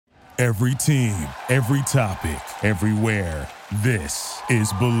Every team, every topic, everywhere. This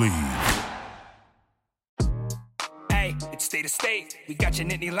is Believe. Hey, it's State of State. We got your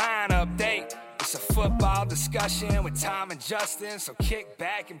Nittany Line update. It's a football discussion with Tom and Justin, so kick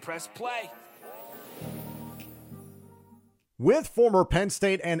back and press play. With former Penn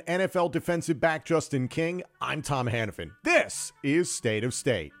State and NFL defensive back Justin King, I'm Tom Hannafin. This is State of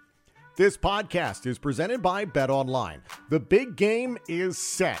State. This podcast is presented by BetOnline. The big game is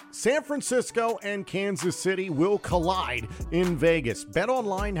set. San Francisco and Kansas City will collide in Vegas.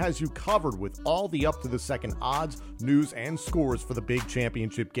 BetOnline has you covered with all the up-to-the-second odds, news, and scores for the big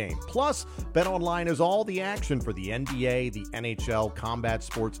championship game. Plus, BetOnline has all the action for the NBA, the NHL, combat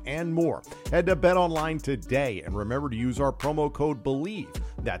sports, and more. Head to BetOnline today and remember to use our promo code BELIEVE.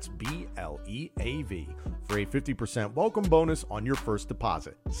 That's BLEAV for a 50% welcome bonus on your first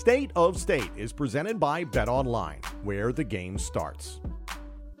deposit. State of State is presented by BetOnline, where the game starts.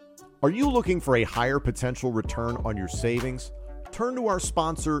 Are you looking for a higher potential return on your savings? Turn to our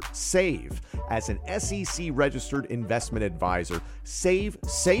sponsor, Save. As an SEC-registered investment advisor, Save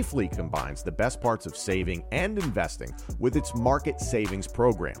safely combines the best parts of saving and investing with its Market Savings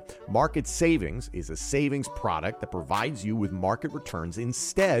program. Market Savings is a savings product that provides you with market returns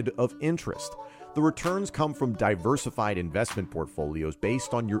instead of interest. The returns come from diversified investment portfolios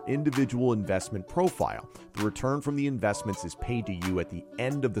based on your individual investment profile. The return from the investments is paid to you at the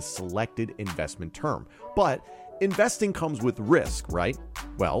end of the selected investment term. But investing comes with risk, right?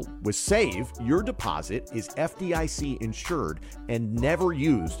 Well, with Save, your deposit is FDIC insured and never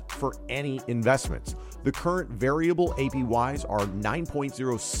used for any investments. The current variable APYs are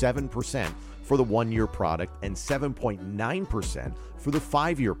 9.07% for the one-year product and 7.9% for the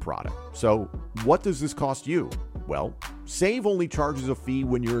five-year product. So what does this cost you? Well, Save only charges a fee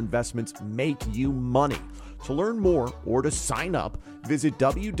when your investments make you money. To learn more or to sign up, visit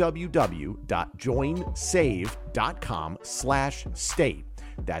www.joinsave.com/state.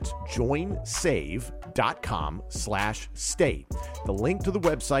 That's joinsave.com/state. The link to the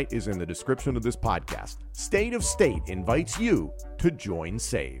website is in the description of this podcast. State of State invites you to join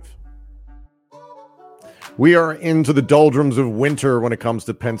Save. We are into the doldrums of winter when it comes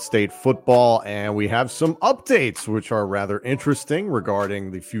to Penn State football, and we have some updates which are rather interesting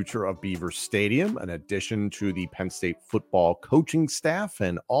regarding the future of Beaver Stadium, in addition to the Penn State football coaching staff,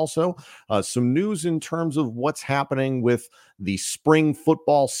 and also some news in terms of what's happening with the spring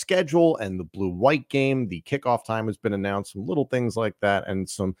football schedule and the blue-white game. The kickoff time has been announced, some little things like that, and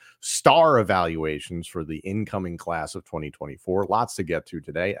some star evaluations for the incoming class of 2024. Lots to get to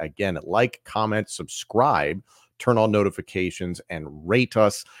today. Again, like, comment, subscribe, turn on notifications, and rate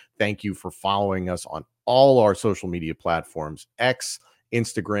us. Thank you for following us on all our social media platforms, X,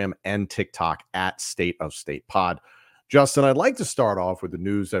 Instagram, and TikTok at State of State Pod. Justin, I'd like to start off with the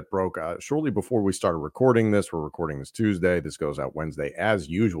news that broke shortly before we started recording this. We're recording this Tuesday. This goes out Wednesday, as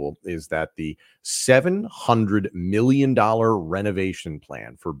usual, is that the $700 million renovation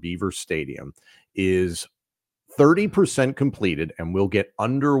plan for Beaver Stadium is 30% completed and will get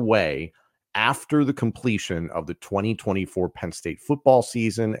underway after the completion of the 2024 Penn State football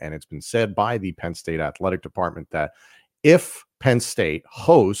season. And it's been said by the Penn State Athletic Department that if Penn State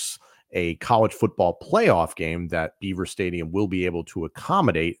hosts a college football playoff game, that Beaver Stadium will be able to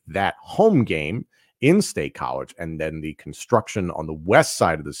accommodate that home game in State College. And then the construction on the west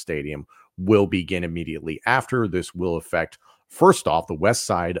side of the stadium will begin immediately after. This will affect, first off, the west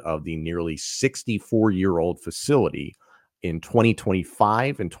side of the nearly 64-year-old facility in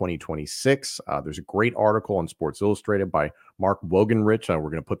 2025 and 2026. There's a great article on Sports Illustrated by Mark Wogenrich. We're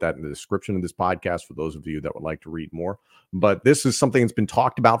going to put that in the description of this podcast for those of you that would like to read more. But this is something that's been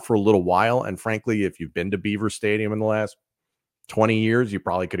talked about for a little while. And frankly, if you've been to Beaver Stadium in the last 20 years, you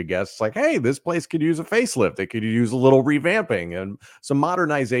probably could have guessed, like, hey, this place could use a facelift. It could use a little revamping and some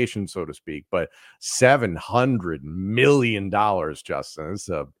modernization, so to speak. But $700 million, Justin, it's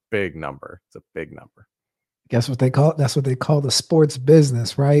a big number. It's a big number. Guess what they call it? That's what they call the sports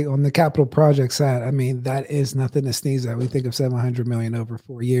business, right? On the capital project side. I mean, that is nothing to sneeze at. We think of $700 million over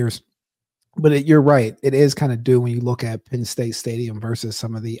 4 years. But you're right. It is kind of due when you look at Penn State Stadium versus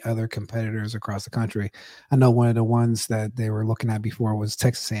some of the other competitors across the country. I know one of the ones that they were looking at before was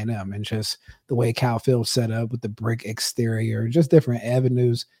Texas A&M, and just the way Cal Field's set up with the brick exterior, just different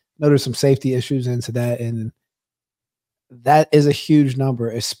avenues. I know there's some safety issues into that, and that is a huge number,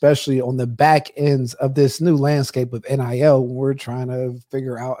 especially on the back ends of this new landscape of NIL. When we're trying to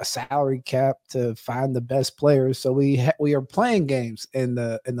figure out a salary cap to find the best players, so we are playing games in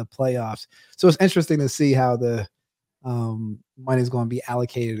the playoffs. So it's interesting to see how the money is going to be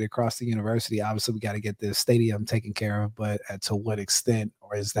allocated across the university. Obviously, we got to get this stadium taken care of, but to what extent,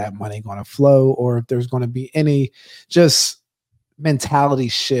 or is that money going to flow, or if there's going to be any just mentality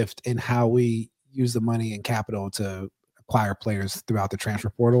shift in how we use the money and capital to acquire players throughout the transfer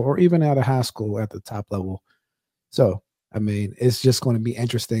portal or even out of high school at the top level. So, I mean, it's just going to be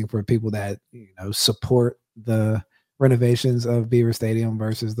interesting for people that, support the renovations of Beaver Stadium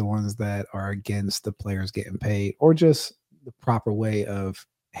versus the ones that are against the players getting paid or just the proper way of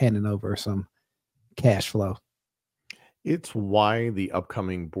handing over some cash flow. It's why the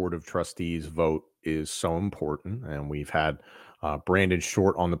upcoming Board of Trustees vote is so important. And we've had Brandon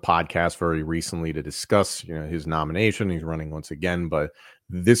Short on the podcast very recently to discuss, his nomination. He's running once again, but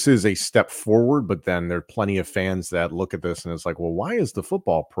this is a step forward. But then there are plenty of fans that look at this and it's like, well, why is the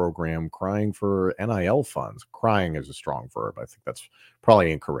football program crying for NIL funds? Crying is a strong verb. I think that's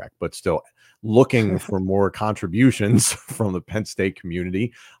probably incorrect, but still looking for more contributions from the Penn State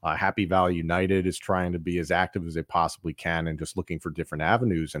community. Happy Valley United is trying to be as active as they possibly can and just looking for different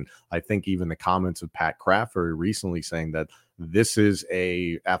avenues. And I think even the comments of Pat Kraft very recently saying that this is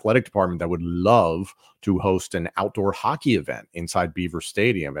a athletic department that would love to host an outdoor hockey event inside Beaver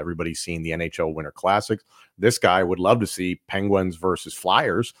Stadium. Everybody's seen the NHL Winter Classics. This guy would love to see Penguins versus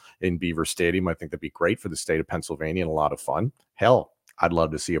Flyers in Beaver Stadium. I think that'd be great for the state of Pennsylvania and a lot of fun. Hell, I'd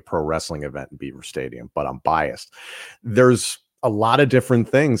love to see a pro wrestling event in Beaver Stadium, but I'm biased. There's a lot of different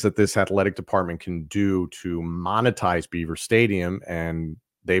things that this athletic department can do to monetize Beaver Stadium, and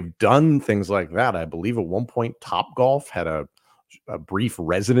they've done things like that. I believe at one point Topgolf had a brief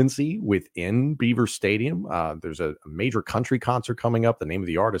residency within Beaver Stadium. There's a major country concert coming up. The name of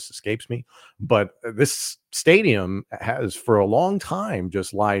the artist escapes me, but this stadium has for a long time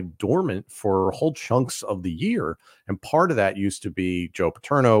just lied dormant for whole chunks of the year. And part of that used to be Joe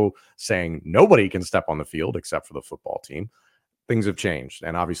Paterno saying nobody can step on the field except for the football team. Things have changed.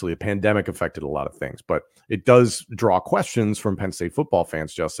 And obviously the pandemic affected a lot of things, but it does draw questions from Penn State football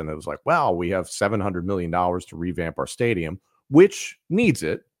fans, Justin. It was like, wow, we have $700 million to revamp our stadium, which needs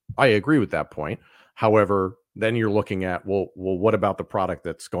it. I agree with that point. However, then you're looking at, well, what about the product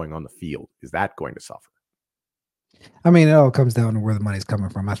that's going on the field? Is that going to suffer? I mean, it all comes down to where the money's coming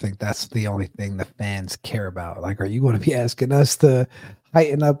from. I think that's the only thing the fans care about. Like, are you going to be asking us to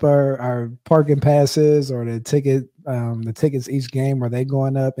heighten up our parking passes or the tickets each game? Are they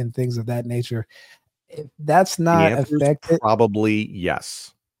going up and things of that nature? If that's not affected, probably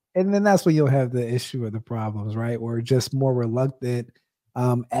yes. And then that's when you'll have the issue of the problems, right? Or just more reluctant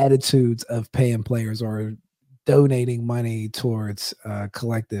attitudes of paying players or donating money towards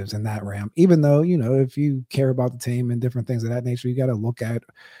collectives in that realm. Even though, if you care about the team and different things of that nature, you got to look at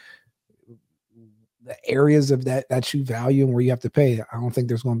the areas of that you value and where you have to pay. I don't think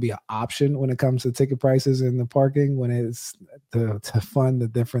there's going to be an option when it comes to ticket prices and the parking when it's to fund the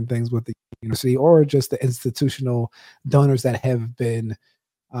different things with the university or just the institutional donors that have been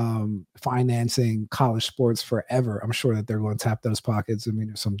financing college sports forever. I'm sure that they're going to tap those pockets. I mean,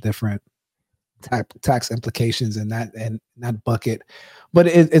 there's some different tax implications in that bucket, but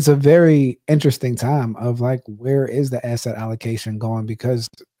it's a very interesting time of like, where is the asset allocation going? Because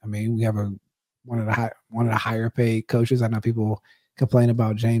I mean, we have one of the higher paid coaches. I know people complain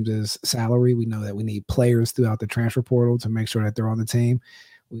about James's salary. We know that we need players throughout the transfer portal to make sure that they're on the team.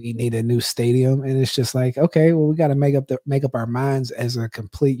 We need a new stadium, and it's just like, okay, well, we got to make up our minds as a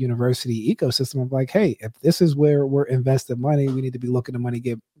complete university ecosystem of like, hey, if this is where we're investing money, we need to be looking to money,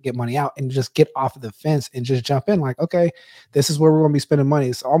 get money out, and just get off of the fence and just jump in. Like, okay, this is where we're going to be spending money.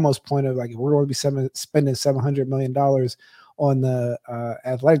 It's almost point of like, if we're going to be spending $700 million on the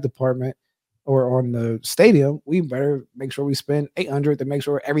athletic department or on the stadium, we better make sure we spend 800 to make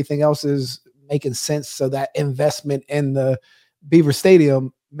sure everything else is making sense. So that investment in the Beaver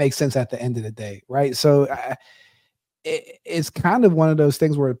Stadium makes sense at the end of the day, right? So it's kind of one of those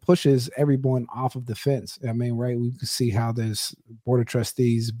things where it pushes everyone off of the fence. I mean, right? We can see how this Board of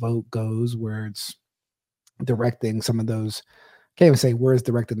Trustees vote goes, where it's directing some of those. Can't even say where it's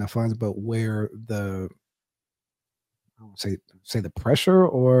directing the funds, but where the I don't say the pressure,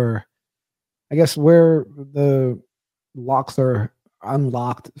 or I guess where the locks are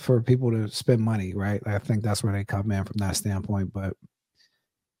unlocked for people to spend money, right? I think that's where they come in from that standpoint. But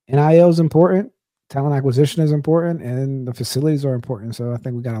NIL is important, talent acquisition is important, and the facilities are important. So I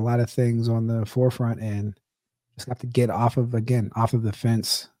think we got a lot of things on the forefront, and just have to get off of the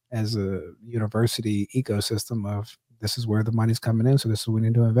fence as a university ecosystem of this is where the money's coming in. So this is what we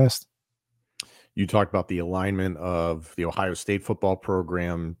need to invest. You talked about the alignment of the Ohio State football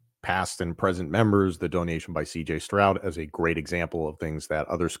program, past and present members, the donation by CJ Stroud as a great example of things that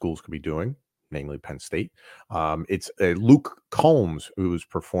other schools could be doing. namely Penn State. It's Luke Combs who's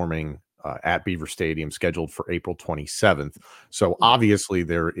performing at Beaver Stadium, scheduled for April 27th. So obviously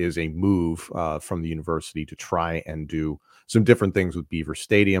there is a move from the university to try and do some different things with Beaver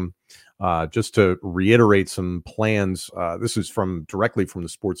Stadium. Just to reiterate some plans, this is directly from the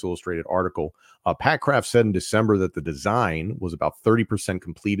Sports Illustrated article. Pat Kraft said in December that the design was about 30%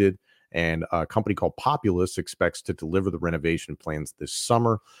 completed, and a company called Populous expects to deliver the renovation plans this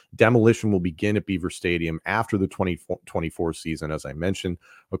summer. Demolition will begin at Beaver Stadium after the 2024 season, as I mentioned.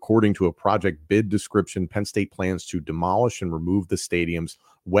 According to a project bid description, Penn State plans to demolish and remove the stadium's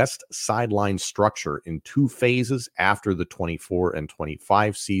west sideline structure in 2 phases after the 24 and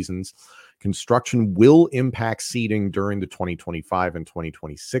 25 seasons. Construction will impact seating during the 2025 and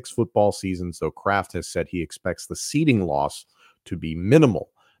 2026 football seasons, though Kraft has said he expects the seating loss to be minimal.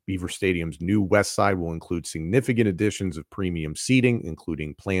 Beaver Stadium's new west side will include significant additions of premium seating,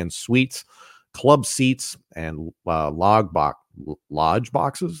 including planned suites, club seats, and lodge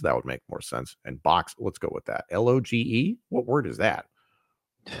boxes. That would make more sense. And let's go with that. LOGE? What word is that?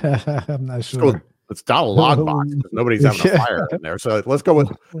 I'm not sure. It's not a log box. Nobody's having a fire in there. So let's go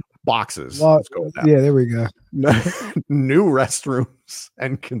with boxes. Let's go with that. Yeah, there we go. New restrooms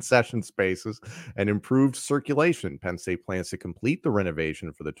and concession spaces and improved circulation. Penn State plans to complete the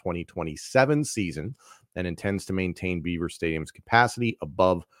renovation for the 2027 season and intends to maintain Beaver Stadium's capacity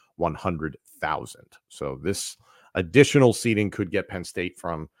above 100,000. So this additional seating could get Penn State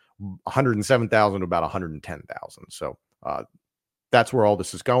from 107,000 to about 110,000. So that's where all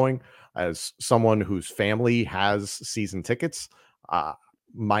this is going. As someone whose family has season tickets,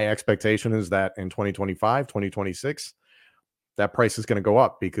 my expectation is that in 2025, 2026, that price is going to go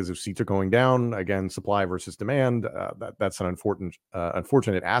up, because if seats are going down, again, supply versus demand, that's an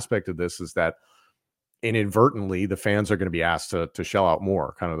unfortunate aspect of this, is that inadvertently the fans are going to be asked to shell out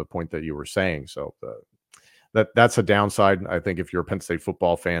more, kind of the point that you were saying. So that's a downside. I think if you're a Penn State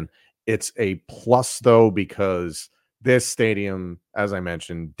football fan, it's a plus though, because this stadium, as I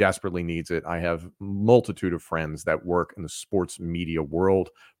mentioned, desperately needs it. I have multitude of friends that work in the sports media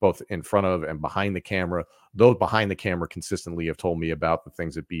world, both in front of and behind the camera. Those behind the camera consistently have told me about the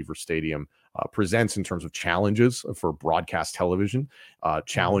things that Beaver Stadium presents in terms of challenges for broadcast television,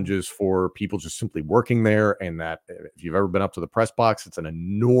 challenges for people just simply working there. And that if you've ever been up to the press box, it's an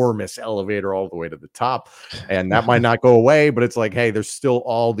enormous elevator all the way to the top. And that might not go away, but it's like, hey, there's still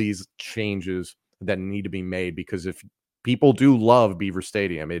all these changes that need to be made, because if people do love Beaver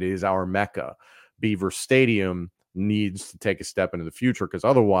Stadium, it is our Mecca. Beaver Stadium needs to take a step into the future, because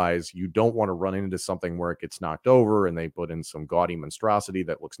otherwise you don't want to run into something where it gets knocked over and they put in some gaudy monstrosity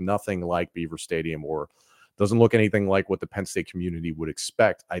that looks nothing like Beaver Stadium or doesn't look anything like what the Penn State community would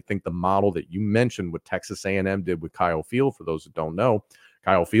expect. I think the model that you mentioned, what Texas A&M did with Kyle Field, for those that don't know,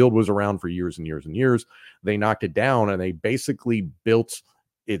 Kyle Field was around for years and years and years. They knocked it down and they basically built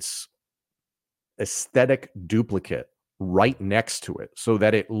its aesthetic duplicate right next to it so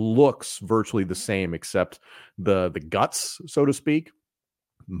that it looks virtually the same, except the guts, so to speak,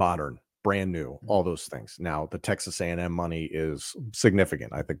 modern, brand new, all those things. Now, the Texas A&M money is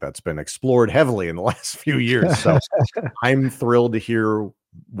significant. I think that's been explored heavily in the last few years. So I'm thrilled to hear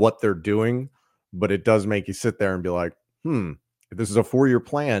what they're doing, but it does make you sit there and be like, if this is a 4-year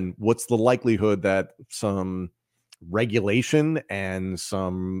plan, what's the likelihood that some regulation and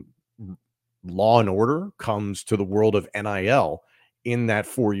some law and order comes to the world of NIL in that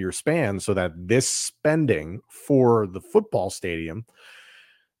 4-year span, so that this spending for the football stadium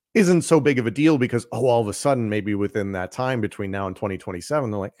isn't so big of a deal, because all of a sudden, maybe within that time between now and 2027,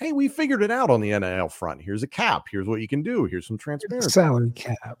 they're like, hey, we figured it out on the NIL front. Here's a cap. Here's what you can do. Here's some transparency. Salary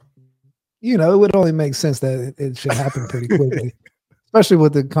cap. You know, it would only make sense that it should happen pretty quickly, especially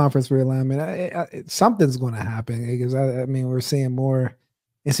with the conference realignment. Something's going to happen, because I mean, we're seeing more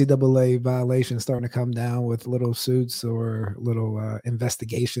NCAA violations starting to come down with little suits or little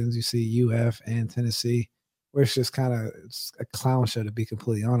investigations. You see UF and Tennessee, where it's just kind of a clown show, to be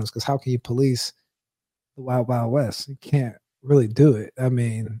completely honest, because how can you police the Wild Wild West? You can't really do it. I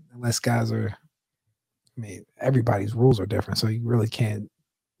mean, unless guys are, everybody's rules are different, so you really can't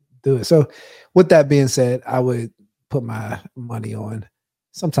do it. So with that being said, I would put my money on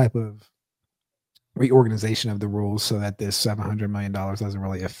some type of reorganization of the rules so that this $700 million doesn't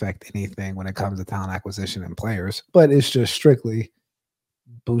really affect anything when it comes to talent acquisition and players, but it's just strictly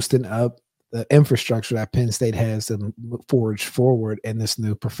boosting up the infrastructure that Penn State has to forge forward in this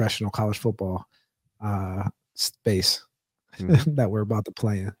new professional college football space that we're about to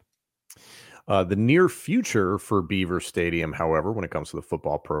play in. The near future for Beaver Stadium, however, when it comes to the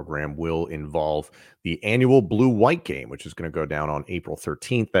football program, will involve the annual Blue-White game, which is going to go down on April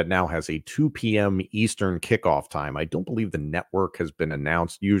 13th. That now has a 2 p.m. Eastern kickoff time. I don't believe the network has been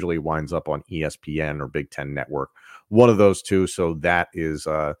announced. Usually winds up on ESPN or Big Ten Network, one of those two. So that is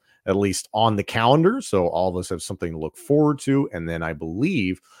at least on the calendar. So all of us have something to look forward to. And then I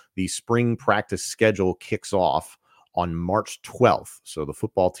believe the spring practice schedule kicks off on March 12th. So the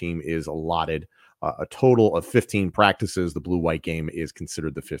football team is allotted a total of 15 practices. The blue-white game is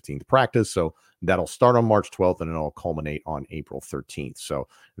considered the 15th practice. So that'll start on March 12th and it'll culminate on April 13th. So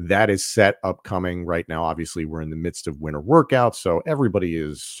that is set upcoming right now. Obviously, we're in the midst of winter workouts. So everybody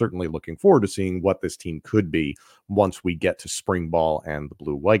is certainly looking forward to seeing what this team could be once we get to spring ball and the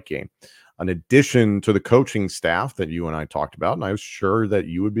blue-white game. In addition to the coaching staff that you and I talked about, and I was sure that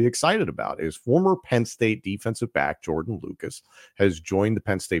you would be excited about, is former Penn State defensive back Jordan Lucas has joined the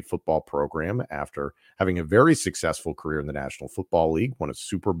Penn State football program after having a very successful career in the National Football League, won a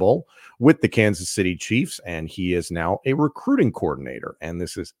Super Bowl with the Kansas City Chiefs, and he is now a recruiting coordinator. And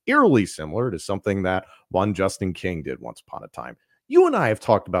this is eerily similar to something that one Justin King did once upon a time. You and I have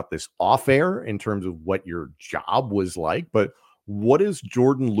talked about this off air in terms of what your job was like, but what is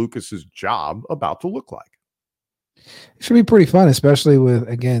Jordan Lucas's job about to look like? It should be pretty fun, especially with,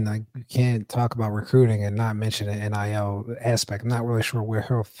 again, like, you can't talk about recruiting and not mention the NIL aspect. I'm not really sure where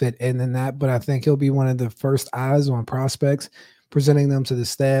he'll fit in that, but I think he'll be one of the first eyes on prospects, presenting them to the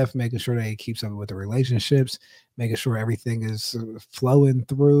staff, making sure that he keeps up with the relationships, making sure everything is flowing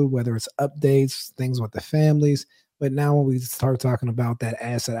through, whether it's updates, things with the families. But now when we start talking about that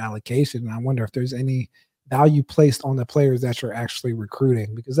asset allocation, I wonder if there's any value placed on the players that you're actually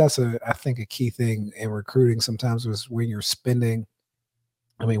recruiting, because that's I think a key thing in recruiting sometimes was when you're spending.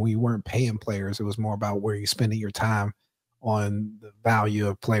 I mean, when you weren't paying players, it was more about where you're spending your time on the value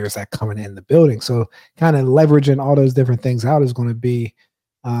of players that coming in the building. So kind of leveraging all those different things out is going to be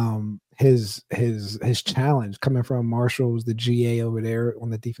his challenge, coming from Marshall, who's the GA over there on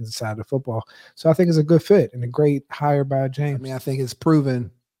the defensive side of football. So I think it's a good fit and a great hire by James. I mean, I think it's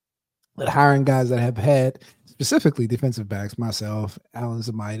proven that hiring guys that have had specifically defensive backs, myself, Alan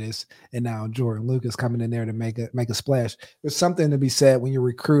Zamitis, and now Jordan Lucas coming in there to make a splash. There's something to be said when you're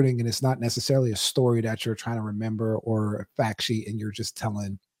recruiting, and it's not necessarily a story that you're trying to remember or a fact sheet, and you're just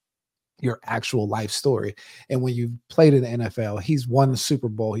telling your actual life story. And when you've played in the NFL, he's won the Super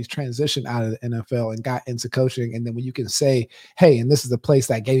Bowl, he's transitioned out of the NFL and got into coaching. And then when you can say, hey, and this is the place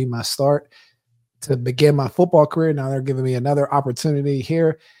that gave me my start to begin my football career, now they're giving me another opportunity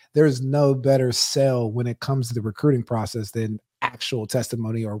here. There's no better sell when it comes to the recruiting process than actual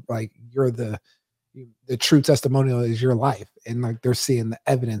testimony, or like you're the true testimonial is your life. And like they're seeing the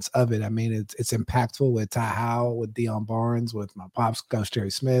evidence of it. I mean, it's impactful with Ty Howell, with Deion Barnes, with my pops, Coach Jerry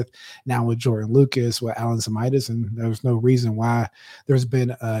Smith, now with Jordan Lucas, with Alan Zamitis. And there's no reason why there's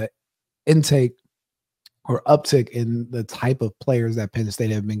been a intake or uptick in the type of players that Penn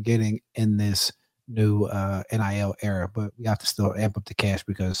State have been getting in this new NIL era. But we have to still amp up the cash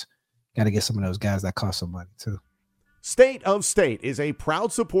because got to get some of those guys that cost some money too. State of State is a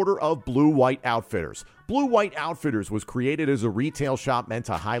proud supporter of Blue White Outfitters. Blue White Outfitters was created as a retail shop meant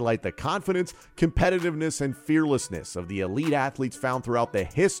to highlight the confidence, competitiveness, and fearlessness of the elite athletes found throughout the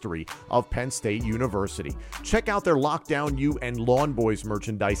history of Penn State University. Check out their Lockdown U and Lawn Boys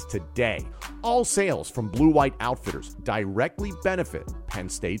merchandise today. All sales from Blue White Outfitters directly benefit Penn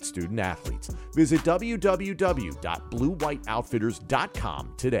State student athletes. Visit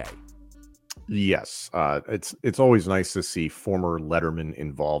www.bluewhiteoutfitters.com today. Yes, it's always nice to see former Letterman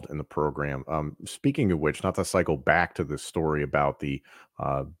involved in the program. Speaking of which, not to cycle back to the story about the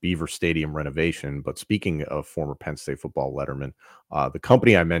Beaver Stadium renovation, but speaking of former Penn State football Letterman, the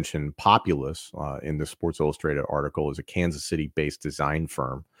company I mentioned, Populous, in the Sports Illustrated article, is a Kansas City-based design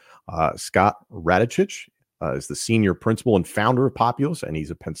firm. Scott Radicic is the senior principal and founder of Populous, and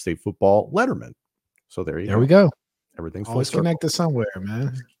he's a Penn State football Letterman. So there we go. Everything's always connected somewhere,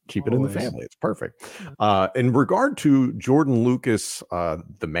 man. Keep it in the family. It's perfect. In regard to Jordan Lucas,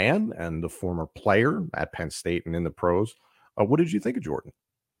 the man and the former player at Penn State and in the pros, what did you think of Jordan?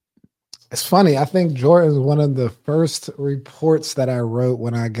 It's funny. I think Jordan is one of the first reports that I wrote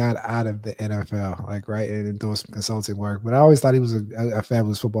when I got out of the NFL, like right, and doing some consulting work. But I always thought he was a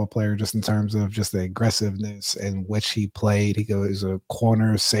fabulous football player, just in terms of just the aggressiveness in which he played. He goes a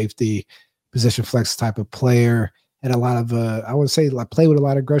corner, safety, position flex type of player. And a lot of, I would say, like, play with a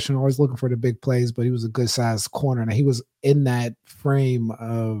lot of aggression, always looking for the big plays, but he was a good sized corner. And he was in that frame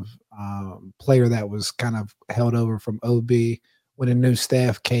of player that was kind of held over from OB when a new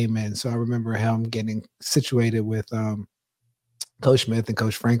staff came in. So I remember him getting situated with Coach Smith and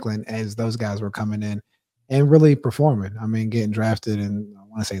Coach Franklin as those guys were coming in and really performing. I mean, getting drafted in, I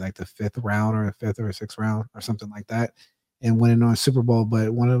want to say like the 5th round or the 5th or 6th round or something like that, and winning on a Super Bowl.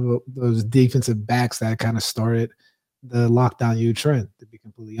 But one of those defensive backs that kind of started the lockdown U trend, to be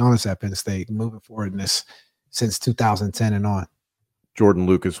completely honest, at Penn State, moving forward in this since 2010 and on. Jordan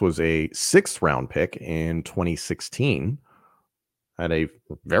Lucas was a 6th round pick in 2016. Had a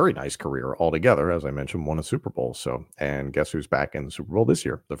very nice career altogether. As I mentioned, won a Super Bowl. So, and guess who's back in the Super Bowl this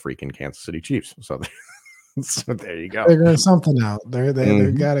year? The freaking Kansas City Chiefs. So, so there you go. Figuring something out. They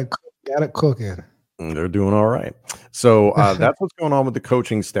got it cooking. They're doing all right. So that's what's going on with the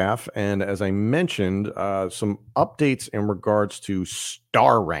coaching staff. And as I mentioned, some updates in regards to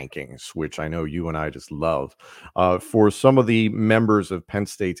star rankings, which I know you and I just love, for some of the members of Penn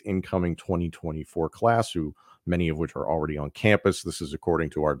State's incoming 2024 class, who many of which are already on campus. This is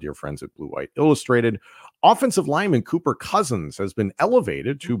according to our dear friends at Blue White Illustrated. Offensive lineman Cooper Cousins has been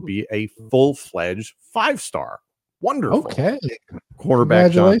elevated to be a full-fledged 5-star. Wonderful. Okay.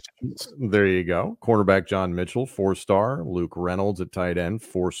 Cornerback John, there you go. Cornerback John Mitchell, 4-star. Luke Reynolds at tight end,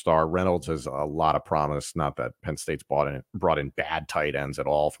 4-star. Reynolds has a lot of promise. Not that Penn State's brought in bad tight ends at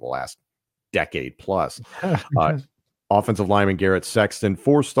all for the last decade plus. Offensive lineman Garrett Sexton,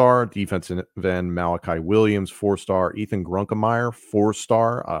 4-star. Defensive end Malachi Williams, 4-star. Ethan Grunkemeyer,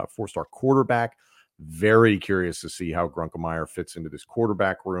 4-star. 4-star quarterback. Very curious to see how Grunkemeyer fits into this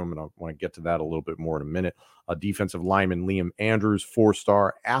quarterback room, and I want to get to that a little bit more in a minute. Defensive lineman Liam Andrews,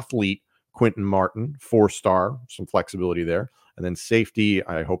 4-star. Athlete Quentin Martin, 4-star. Some flexibility there. And then safety,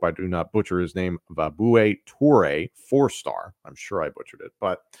 I hope I do not butcher his name, Vabue Toure, 4-star. I'm sure I butchered it,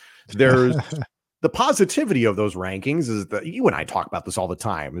 but there's the positivity of those rankings is that you and I talk about this all the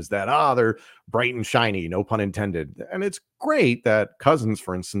time, is that, they're bright and shiny, no pun intended. And it's great that Cousins,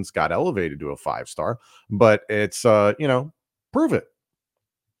 for instance, got elevated to a 5-star, but it's, prove it.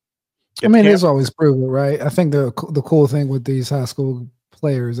 It's always prove it, right? I think the cool thing with these high school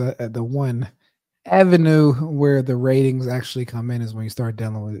players at the one avenue where the ratings actually come in is when you start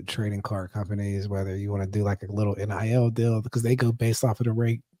dealing with trading card companies, whether you want to do like a little NIL deal, because they go based off of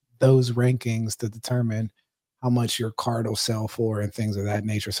those rankings to determine how much your card will sell for and things of that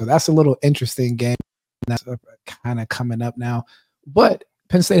nature. So that's a little interesting game that's kind of coming up now. But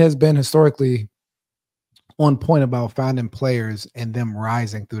Penn State has been historically on point about finding players and them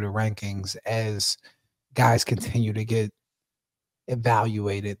rising through the rankings as guys continue to get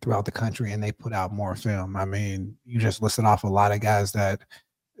evaluated throughout the country and they put out more film. I mean, you just listed off a lot of guys that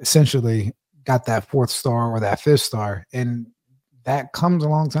essentially got that 4th star or that 5th star, and that comes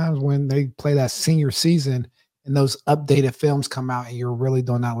along times when they play that senior season and those updated films come out and you're really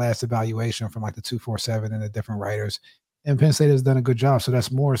doing that last evaluation from like the 247 and the different writers. And Penn State has done a good job. So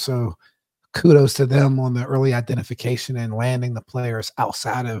that's more so kudos to them on the early identification and landing the players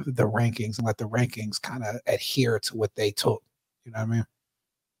outside of the rankings and let the rankings kind of adhere to what they took. You know what I mean?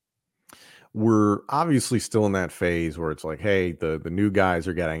 We're obviously still in that phase where it's like, hey, the new guys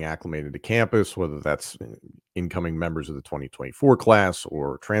are getting acclimated to campus, whether that's incoming members of the 2024 class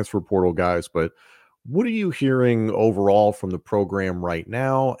or transfer portal guys. But what are you hearing overall from the program right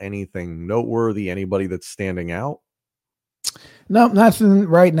now? Anything noteworthy? Anybody that's standing out? No, nothing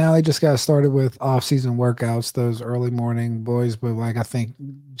right now. They just got started with off-season workouts, those early morning boys. But like, I think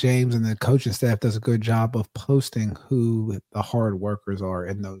James and the coaching staff does a good job of posting who the hard workers are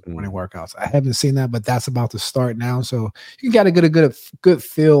in those morning workouts. I haven't seen that, but that's about to start now. So you got to get a good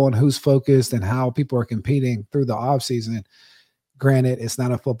feel on who's focused and how people are competing through the off-season. Granted, it's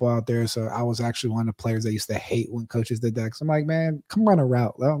not a football out there, so I was actually one of the players that used to hate when coaches did that. Because I'm like, man, come run a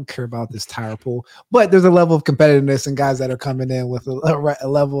route. I don't care about this tire pool. But there's a level of competitiveness and guys that are coming in with a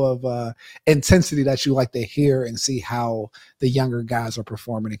level of intensity that you like to hear and see how the younger guys are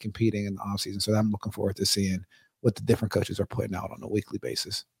performing and competing in the offseason. So I'm looking forward to seeing what the different coaches are putting out on a weekly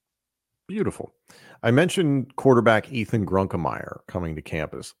basis. Beautiful. I mentioned quarterback Ethan Grunkemeyer coming to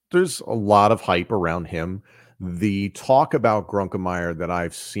campus. There's a lot of hype around him. The talk about Grunkemeyer that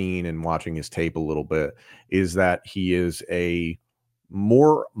I've seen and watching his tape a little bit is that he is a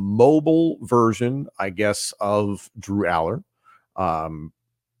more mobile version, I guess, of Drew Aller. And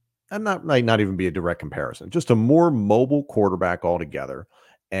might not even be a direct comparison, just a more mobile quarterback altogether,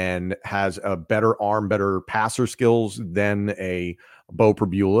 and has a better arm, better passer skills than a Bo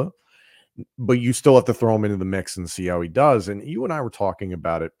Pribula. But you still have to throw him into the mix and see how he does. And you and I were talking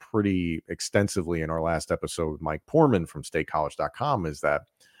about it pretty extensively in our last episode with Mike Poorman from statecollege.com, is that,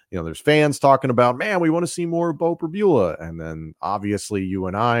 there's fans talking about, man, we want to see more of Bo Pribula. And then obviously you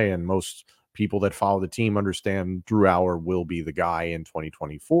and I and most people that follow the team understand Drew Aller will be the guy in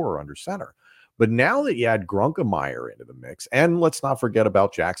 2024 under center. But now that you add Grunkemeyer into the mix, and let's not forget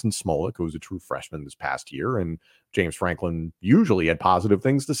about Jackson Smolik, who was a true freshman this past year, and James Franklin usually had positive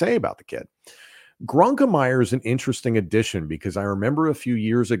things to say about the kid. Grunkemeyer is an interesting addition because I remember a few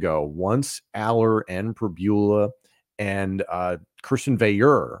years ago, once Aller and Perbula and Christian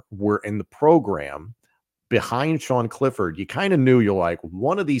Veilleur were in the program behind Sean Clifford, you kind of knew you're like,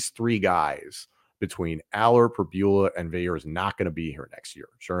 one of these three guys between Aller, Perbula, and Veilleur is not going to be here next year.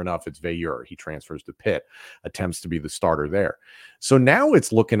 Sure enough, it's Veilleur. He transfers to Pitt, attempts to be the starter there. So now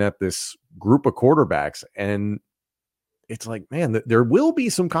it's looking at this group of quarterbacks, and it's like, man, there will be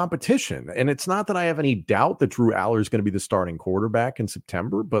some competition. And it's not that I have any doubt that Drew Aller is going to be the starting quarterback in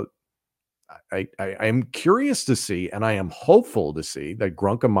September, but I am curious to see, and I am hopeful to see that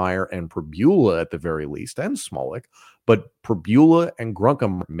Grunkemeyer and Perbula at the very least, and Smolik, but Perbula and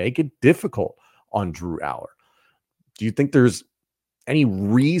Grunkemeyer make it difficult on Drew Aller. Do you think there's any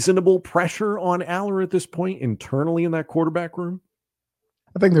reasonable pressure on Aller at this point internally in that quarterback room?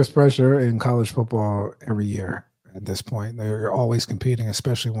 I think there's pressure in college football every year at this point. They're always competing,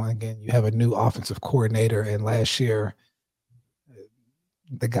 especially when, again, you have a new offensive coordinator. And last year,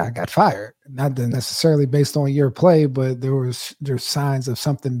 the guy got fired, not necessarily based on your play, but there's signs of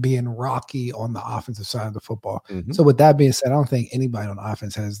something being rocky on the offensive side of the football. Mm-hmm. So with that being said, I don't think anybody on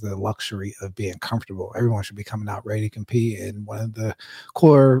offense has the luxury of being comfortable. Everyone should be coming out ready to compete. And one of the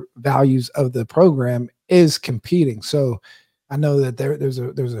core values of the program is competing. So I know that there's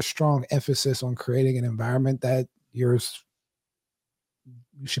a strong emphasis on creating an environment that you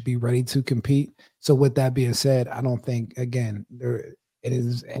should be ready to compete. So with that being said, I don't think, again, it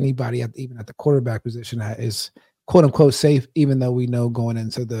is anybody even at the quarterback position that is quote unquote safe, even though we know going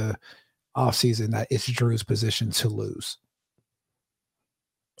into the offseason that it's Drew's position to lose.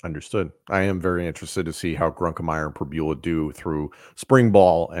 Understood. I am very interested to see how Grunkemeyer and Perbula do through spring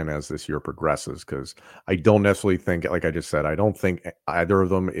ball and as this year progresses, because I don't necessarily think, like I just said, I don't think either of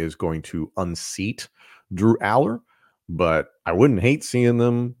them is going to unseat Drew Aller, but I wouldn't hate seeing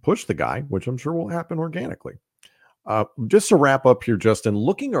them push the guy, which I'm sure will happen organically. Just to wrap up here, Justin,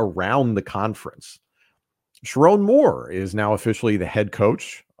 looking around the conference, Sharon Moore is now officially the head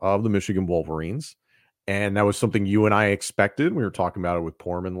coach of the Michigan Wolverines. And that was something you and I expected. We were talking about it with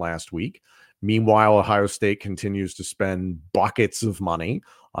Porman last week. Meanwhile, Ohio State continues to spend buckets of money.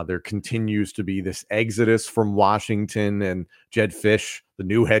 There continues to be this exodus from Washington, and Jed Fish, the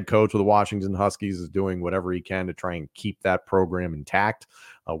new head coach of the Washington Huskies, is doing whatever he can to try and keep that program intact.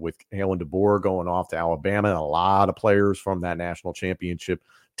 With Kalen DeBoer going off to Alabama, and a lot of players from that national championship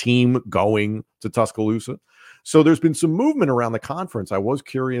team going to Tuscaloosa. So there's been some movement around the conference. I was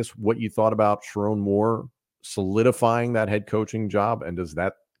curious what you thought about Sharon Moore solidifying that head coaching job, and does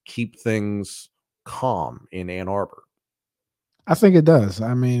that keep things calm in Ann Arbor? I think it does.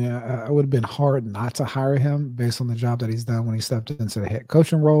 I mean, it would have been hard not to hire him based on the job that he's done when he stepped into the head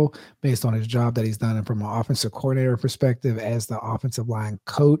coaching role, based on his job that he's done, and from an offensive coordinator perspective as the offensive line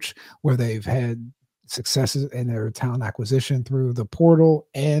coach, where they've had successes in their talent acquisition through the portal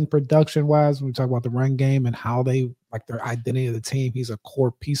and production wise. When we talk about the run game and how they like their identity of the team, he's a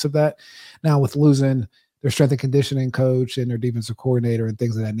core piece of that. Now with losing their strength and conditioning coach and their defensive coordinator and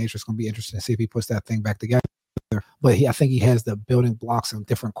things of that nature, it's going to be interesting to see if he puts that thing back together. But I think he has the building blocks and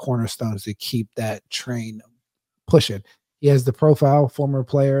different cornerstones to keep that train pushing. He has the profile, former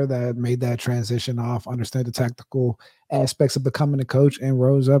player that made that transition off, understood the tactical aspects of becoming a coach, and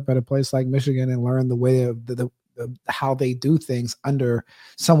rose up at a place like Michigan and learned the way of how they do things under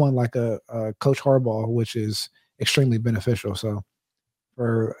someone like a Coach Harbaugh, which is extremely beneficial. So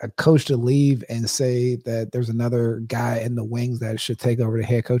for a coach to leave and say that there's another guy in the wings that should take over the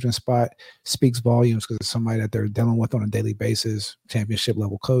head coaching spot speaks volumes, because it's somebody that they're dealing with on a daily basis, championship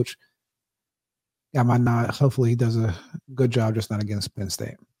level coach. I might not. Hopefully he does a good job, just not against Penn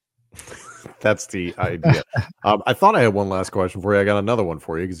State. That's the idea. I thought I had one last question for you. I got another one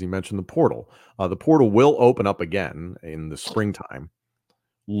for you because you mentioned the portal. The portal will open up again in the springtime.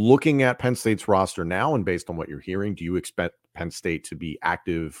 Looking at Penn State's roster now, and based on what you're hearing, do you expect Penn State to be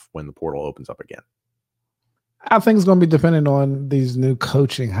active when the portal opens up again? I think it's going to be dependent on these new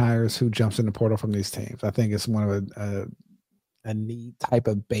coaching hires who jumps in the portal from these teams. I think it's one of a need type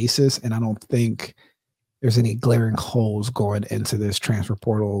of basis, and I don't think there's any glaring holes going into this transfer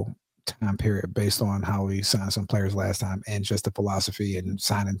portal time period based on how we signed some players last time and just the philosophy and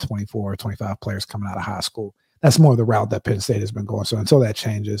signing 24 or 25 players coming out of high school. That's more the route that Penn State has been going. So until that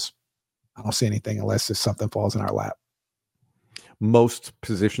changes, I don't see anything unless something falls in our lap. Most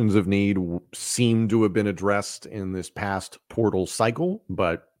positions of need seem to have been addressed in this past portal cycle,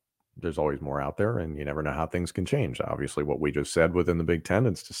 but there's always more out there, and you never know how things can change. Obviously, what we just said within the Big Ten,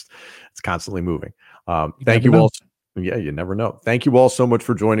 it's constantly moving. Thank you all. Yeah, you never know. Thank you all so much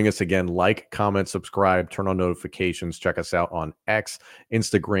for joining us again. Like, comment, subscribe, turn on notifications. Check us out on X,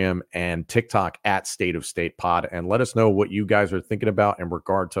 Instagram, and TikTok at State of State Pod. And let us know what you guys are thinking about in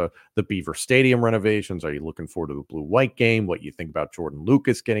regard to the Beaver Stadium renovations. Are you looking forward to the blue-white game? What you think about Jordan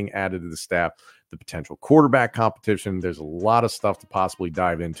Lucas getting added to the staff? The potential quarterback competition? There's a lot of stuff to possibly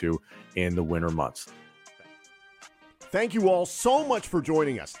dive into in the winter months. Thank you all so much for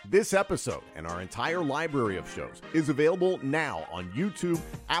joining us. This episode and our entire library of shows is available now on YouTube,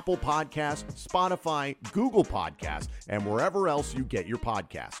 Apple Podcasts, Spotify, Google Podcasts, and wherever else you get your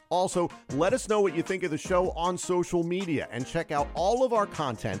podcasts. Also, let us know what you think of the show on social media and check out all of our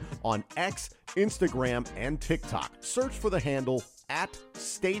content on X, Instagram, and TikTok. Search for the handle at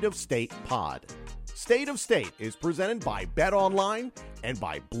State of State Pod. State of State is presented by Bet Online and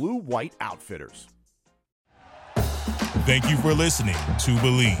by Blue White Outfitters. Thank you for listening to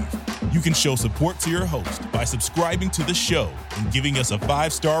Believe. You can show support to your host by subscribing to the show and giving us a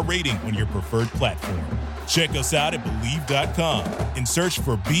 5-star rating on your preferred platform. Check us out at Believe.com and search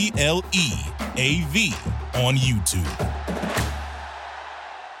for BLEAV on YouTube.